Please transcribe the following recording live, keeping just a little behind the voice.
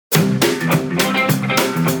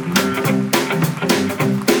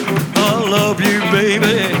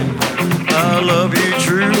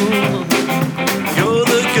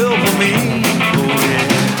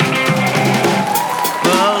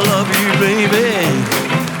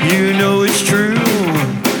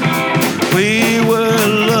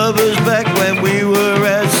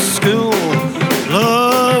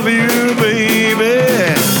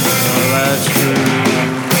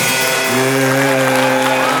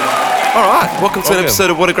All right, welcome to an episode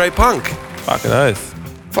of What a Great Punk. Fucking oath.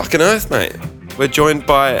 Fucking oath, mate. We're joined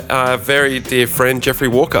by our very dear friend Jeffrey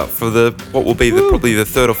Walker for what will be probably the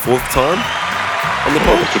third or fourth time on the The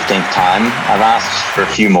pod. 15th time. I've asked for a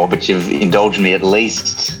few more, but you've indulged me at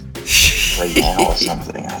least 3 now or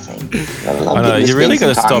something, I think. I know, you're really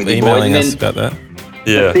going to stop emailing us about that.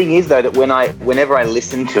 The thing is, though, that whenever I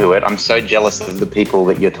listen to it, I'm so jealous of the people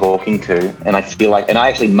that you're talking to, and I feel like, and I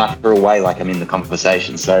actually mutter away like I'm in the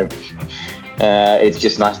conversation. So it's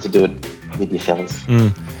just nice to do it with you fellas.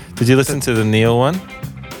 Did you listen to the Neil one?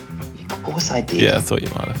 Of course I did. Yeah, I thought you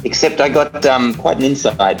might have. Except I got quite an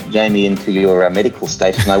insight, Jamie, into your medical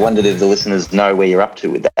status, and I wondered if the listeners know where you're up to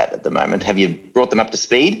with that at the moment. Have you brought them up to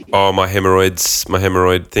speed? Oh, my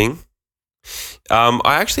hemorrhoid thing.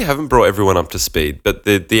 I actually haven't brought everyone up to speed, but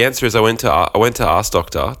the answer is I went to Ask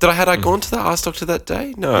Doctor. Had I gone to the Ask Doctor that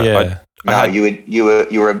day? No. Yeah.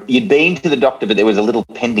 You'd been to the doctor, but there was a little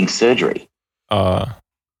pending surgery. Had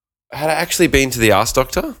I actually been to the Ask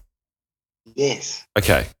Doctor? Yes.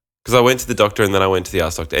 Okay. Because I went to the doctor and then I went to the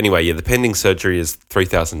Ask Doctor. Anyway, the pending surgery is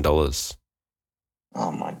 $3,000.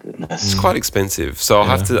 Oh my goodness. It's quite expensive. So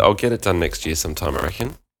I'll get it done next year sometime, I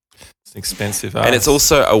reckon. It's expensive ass. And it's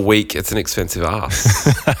also a week. It's an expensive ass.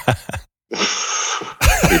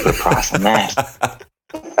 You put a price on that.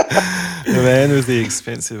 The man with the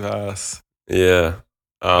expensive ass. Yeah.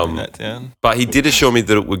 Writing that down. But he did assure me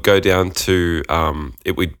that it would go down to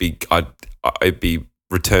it'd be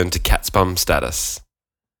returned to cat's bum status.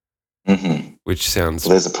 Mm-hmm. Which sounds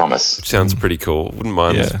There's a promise. pretty cool. Wouldn't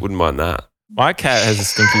mind that. My cat has a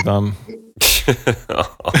stinky bum.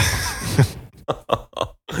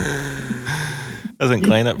 Doesn't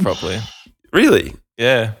clean it properly. Really?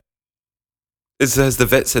 Yeah. Has the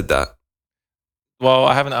vet said that? Well,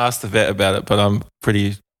 I haven't asked the vet about it, but I'm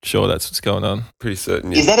pretty sure that's what's going on. Pretty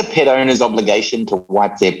certain. Is that a pet owner's obligation to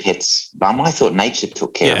wipe their pet's bum? I thought nature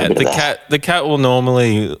took care of a bit of that. The cat will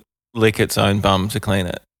normally lick its own bum to clean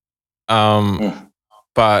it.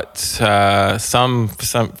 But some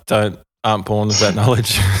aren't born with that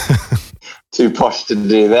knowledge. Too posh to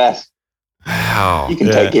do that. Wow. You can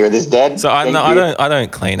take care of this, Dad. So I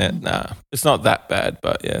don't clean it. Nah, it's not that bad,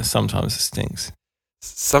 but yeah, sometimes it stinks.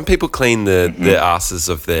 Some people clean the asses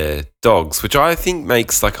of their dogs, which I think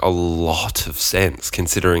makes like a lot of sense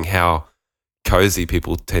considering how cozy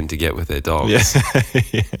people tend to get with their dogs.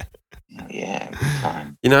 Yeah. Yeah, good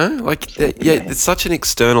time. You know, like, it's such an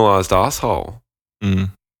externalized asshole. Mm.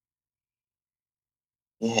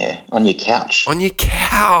 Yeah, on your couch. On your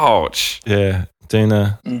couch. Yeah,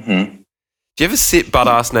 Dina. Mm-hmm. Do you ever sit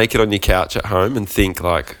butt-ass naked on your couch at home and think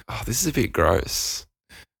like, oh, this is a bit gross?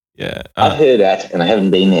 Yeah. I've heard that, and I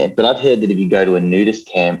haven't been there, but I've heard that if you go to a nudist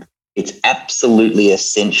camp, it's absolutely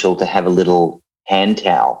essential to have a little hand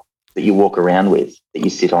towel that you walk around with, that you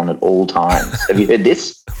sit on at all times. Have you heard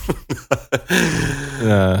this?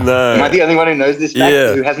 No. Am I the only one who knows this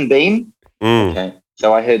fact, who hasn't been? Mm. Okay.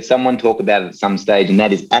 So I heard someone talk about it at some stage, and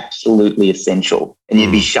that is absolutely essential. And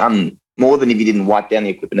you'd be shunned more than if you didn't wipe down the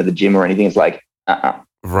equipment at the gym or anything. It's like,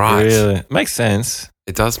 Right. Really? Makes sense.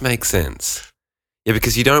 It does make sense. Yeah,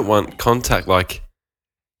 because you don't want contact. Like,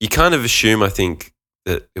 you kind of assume, I think,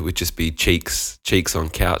 that it would just be cheeks on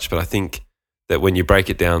couch. But I think that when you break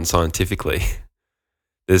it down scientifically,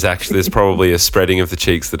 there's probably a spreading of the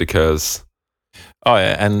cheeks that occurs. Oh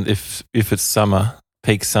yeah, and if it's summer,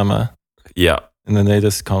 peak summer, Yeah. in the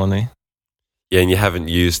nudist colony. Yeah, and you haven't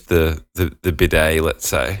used the bidet, let's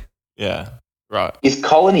say. Yeah. Right. is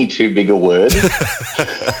colony too big a word?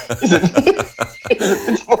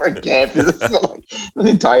 It's for a camp. It's not like an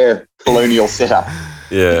entire colonial setup.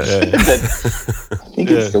 Yeah. I think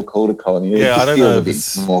it's still called a colony. Yeah, I don't know It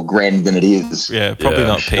feels a bit more grand than it is. Yeah, probably Yeah,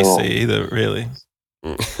 not sure. PC either, really.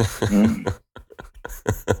 Mm.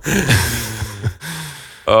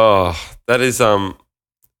 Oh, that is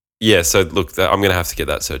yeah. So look, I'm going to have to get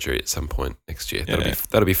that surgery at some point next year.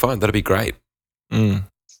 That'll be fine. That'll be great. Mm.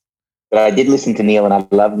 But I did listen to Neil, and I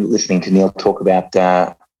love listening to Neil talk about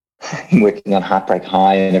him working on Heartbreak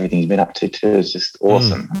High and everything he's been up to too. It's just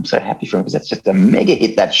awesome. I'm so happy for him because that's just a mega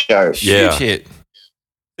hit, that show. Yeah. Huge hit.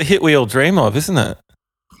 The hit we all dream of, isn't it?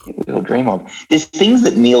 We all dream of. There's things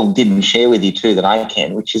that Neil didn't share with you too that I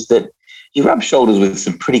can, which is that he rubs shoulders with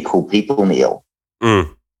some pretty cool people, Neil.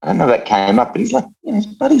 Mm. I don't know if that came up, but he's like, he's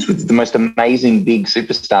buddies with the most amazing big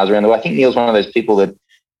superstars around the world. I think Neil's one of those people that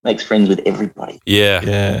makes friends with everybody Yeah.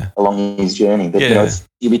 Yeah. along his journey. But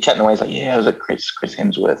you'll be chatting away. He's like, I was at Chris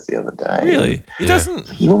Hemsworth the other day. Really? He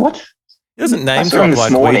doesn't You know what? he doesn't I name saw him drop this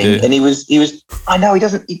like morning, we do. and he was. I know he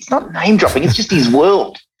doesn't. It's not name dropping. It's just his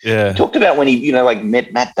world. Yeah. He talked about when he,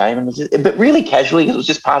 met Matt Damon, but really casually. It was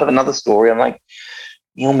just part of another story. I'm like,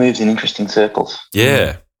 Neil moves in interesting circles.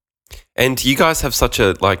 Yeah. And you guys have such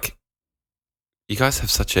a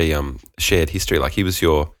shared history. Like he was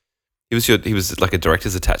like a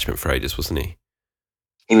director's attachment for ages, wasn't he?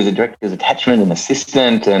 He was a director's attachment, an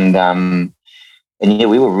assistant, and yeah,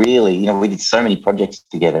 we were really, we did so many projects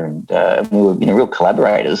together, and we were, real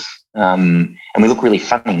collaborators. And we look really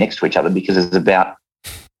funny next to each other because there's about,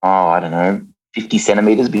 50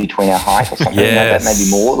 centimeters between our height or something like that, maybe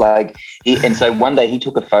more. And so one day he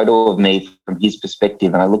took a photo of me from his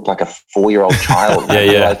perspective, and I looked like a 4-year-old child.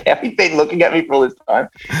 Yeah. Like, how have you been looking at me for all this time?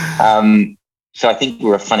 So I think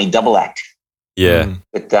we're a funny double act. Yeah.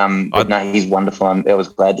 But no, he's wonderful. I was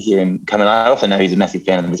glad to hear him come. And I also know he's a massive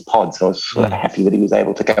fan of this pod, so I was sort of happy that he was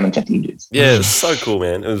able to come and chat to you dudes. Yeah, it was so cool,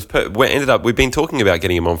 man. It was. We've been talking about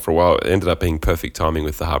getting him on for a while. It ended up being perfect timing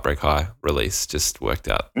with the Heartbreak High release. Just worked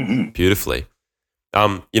out beautifully.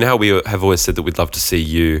 You know how we have always said that we'd love to see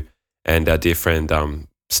you and our dear friend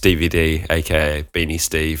Stevie D, aka Beanie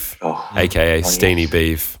Steve, aka Steenie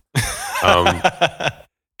Beef,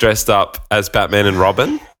 dressed up as Batman and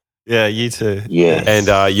Robin. Yeah, you too. Yeah.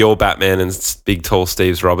 And you're Batman and big tall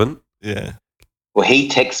Steve's Robin. Yeah. Well, he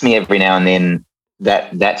texts me every now and then.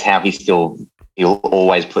 That's how he'll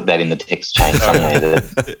always put that in the text chain somewhere.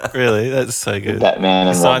 Really? That's so good. Batman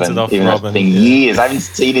and Signs Robin. it off Even though Robin. it's been years. I haven't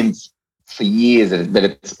seen him for years, but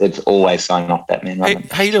it's always signed off Batman. Hey, Robin.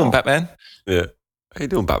 how you doing, Batman? Yeah. How you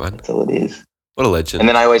doing, Batman? That's all it is. What a legend. And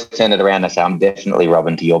then I always turn it around and I say, I'm definitely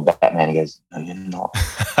Robin to your Batman. He goes, no, you're not.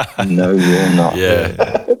 No, you're not.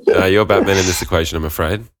 Yeah. You're Batman in this equation, I'm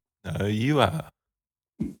afraid. No, you are.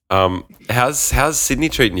 How's Sydney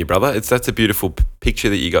treating you, brother? That's a beautiful picture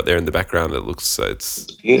that you got there in the background. It looks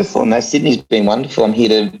it's beautiful. No, Sydney's been wonderful. I'm here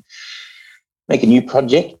to make a new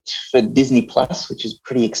project for Disney Plus, which is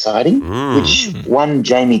pretty exciting, which one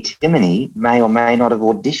Jamie Timoney may or may not have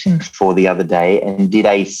auditioned for the other day and did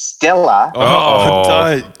a stellar.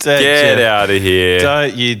 Don't get out of here.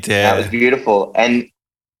 Don't you dare. That was beautiful. And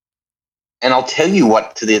I'll tell you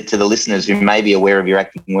what, to the listeners who may be aware of your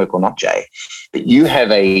acting work or not, Jay, but you have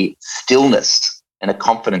a stillness and a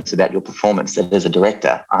confidence about your performance that as a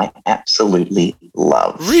director, I absolutely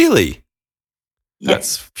love. Really?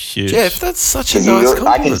 That's huge. Jeff, that's such a nice compliment.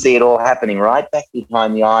 I can see it all happening right back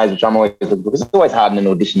behind the eyes, which I'm always looking for. Because it's always hard in an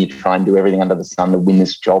audition. You try and do everything under the sun to win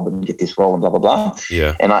this job and get this role and blah, blah, blah.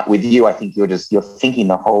 Yeah. And with you, I think you're thinking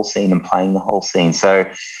the whole scene and playing the whole scene. So,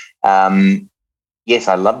 yes,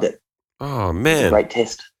 I loved it. Oh, man. It's a great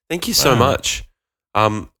test. Thank you so much.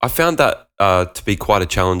 I found that to be quite a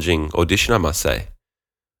challenging audition, I must say.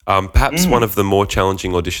 Perhaps one of the more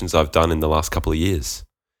challenging auditions I've done in the last couple of years.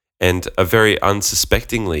 And a very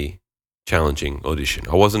unsuspectingly challenging audition.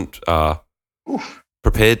 I wasn't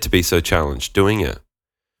prepared to be so challenged doing it.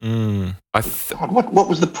 God, what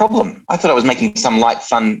was the problem? I thought I was making some light,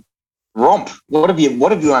 fun romp. What have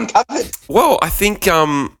you uncovered? Well, I think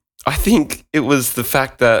it was the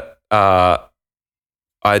fact that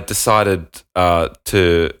I decided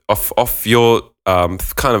to off your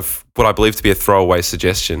kind of what I believe to be a throwaway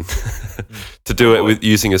suggestion to do it with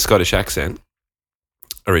using a Scottish accent.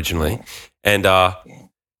 Originally, and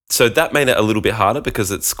so that made it a little bit harder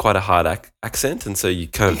because it's quite a hard accent, and so you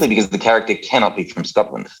kind of because the character cannot be from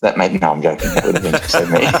Scotland. That made no, I'm joking. That would have been so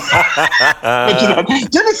me.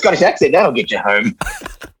 But do a Scottish accent. That'll get you home.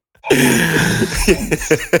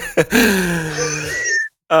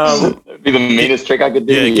 That'd be the meanest trick I could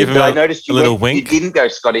do. Yeah, give him I noticed a little wink. You didn't go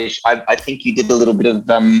Scottish. I think you did a little bit of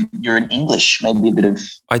you're in English, maybe a bit of.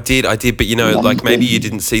 I did, but like maybe you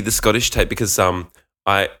didn't see the Scottish tape because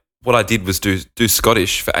what I did was do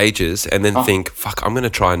Scottish for ages and then think, fuck, I'm going to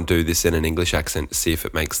try and do this in an English accent to see if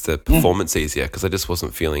it makes the performance easier because I just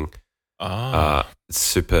wasn't feeling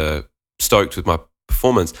super stoked with my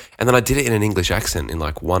performance. And then I did it in an English accent in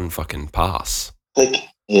like one fucking pass. Click.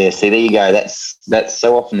 Yeah, see, there you go. That's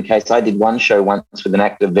so often the case. I did one show once with an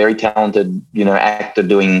actor, very talented, actor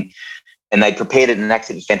doing, and they prepared it in an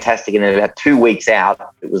accent. It was fantastic. And then about 2 weeks out,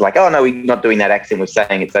 it was like, oh, no, we're not doing that accent. We're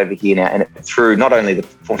saying it's over here now. And it threw not only the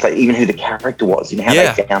performance, like even who the character was, how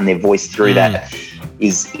they found their voice through that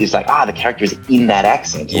is like, the character is in that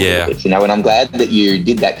accent. Yeah. And I'm glad that you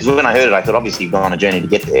did that because when I heard it, I thought, obviously, you've gone on a journey to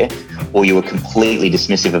get there, or you were completely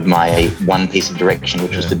dismissive of my one piece of direction,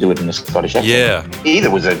 which was to do it in a Scottish accent. Yeah. Either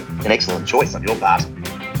was an excellent choice on your part,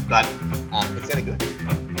 but it sounded good.